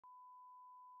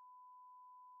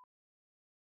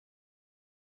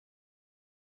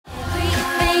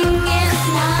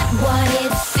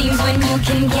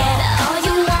can get all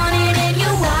you wanted in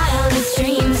your wildest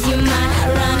dreams. You might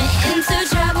run into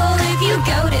trouble if you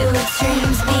go to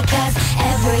extremes, because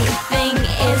everything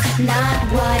is not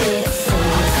what it seems.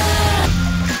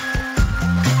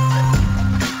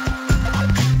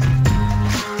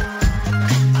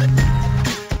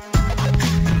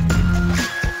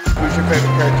 Who's your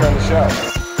favorite character on the show?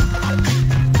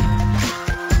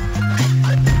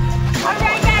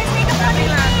 Alright guys, make a funny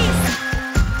face.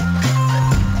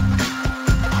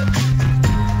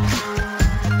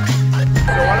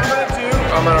 So what I'm going to do,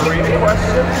 I'm going to read a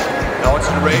question, and I want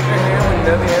you to raise your hand when you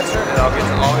know the answer, and I'll get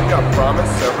to all of you, I promise.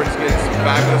 So everybody's getting some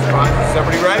fabulous prizes. Is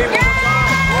everybody ready? One more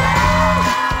time.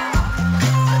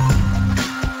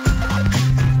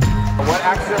 What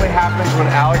accidentally happens when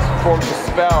Alex performs a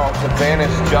spell to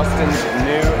banish Justin's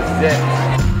new zit?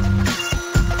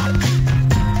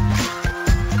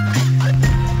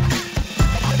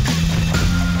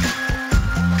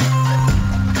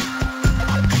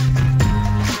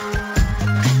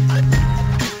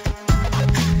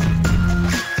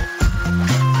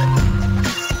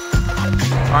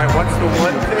 Alright, what's the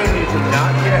one thing you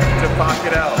cannot get to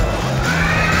Pocket Elf?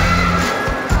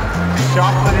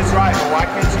 Chocolate is right, but why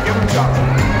can't you give them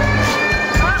chocolate?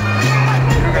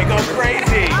 They go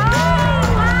crazy!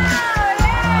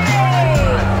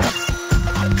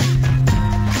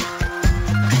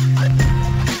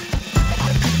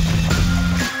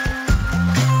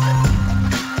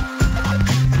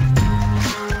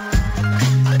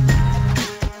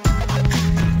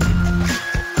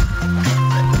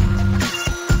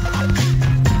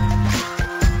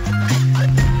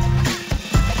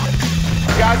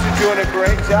 You guys are doing a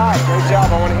great job. Great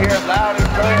job. I want to hear it loud and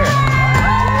clear.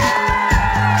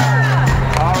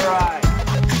 All right.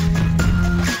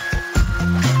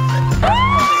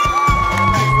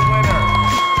 Everybody's the winner.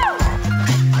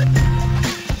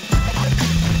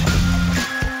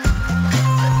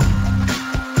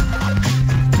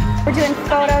 We're doing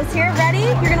photos here. Ready?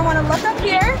 You're gonna want to look up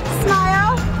here,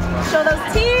 smile, show those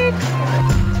teeth.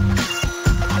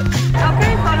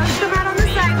 Okay, photos come out on the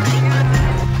side.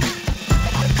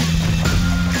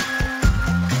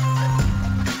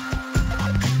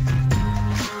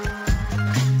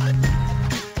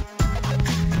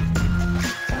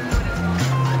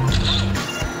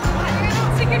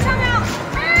 Stick your tongue out.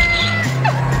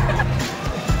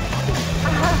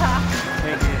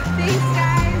 Thanks,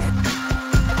 guys.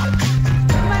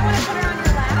 You might want to put her on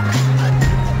your lap.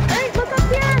 All right, look up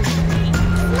here.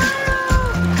 Smile.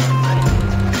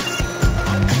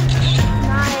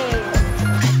 Nice.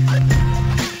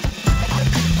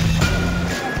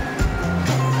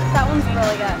 That one's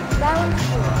really good. That one's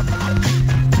cool.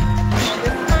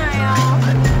 Smile.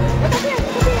 Look up here. Look up here.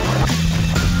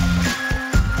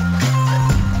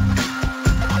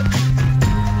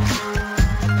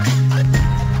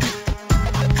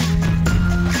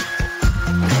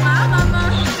 Smile, mama.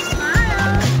 Smile.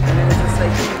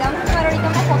 Vamos a tomar ahorita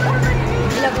una foto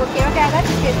y lo que quiero que hagas es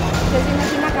que estés viendo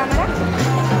aquí en la cámara.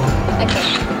 Ok.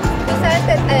 Tú sabes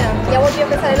que ya volvió a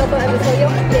empezar el otro episodio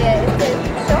de este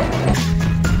show.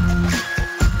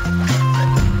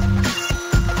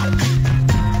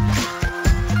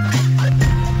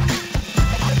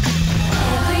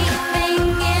 Everything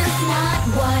is not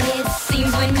what it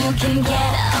seems when you can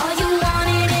get all you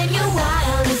wanted in your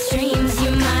wildest dreams.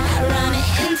 You might run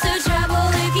into trouble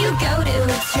if you go to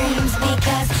extremes,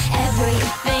 because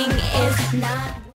everything is not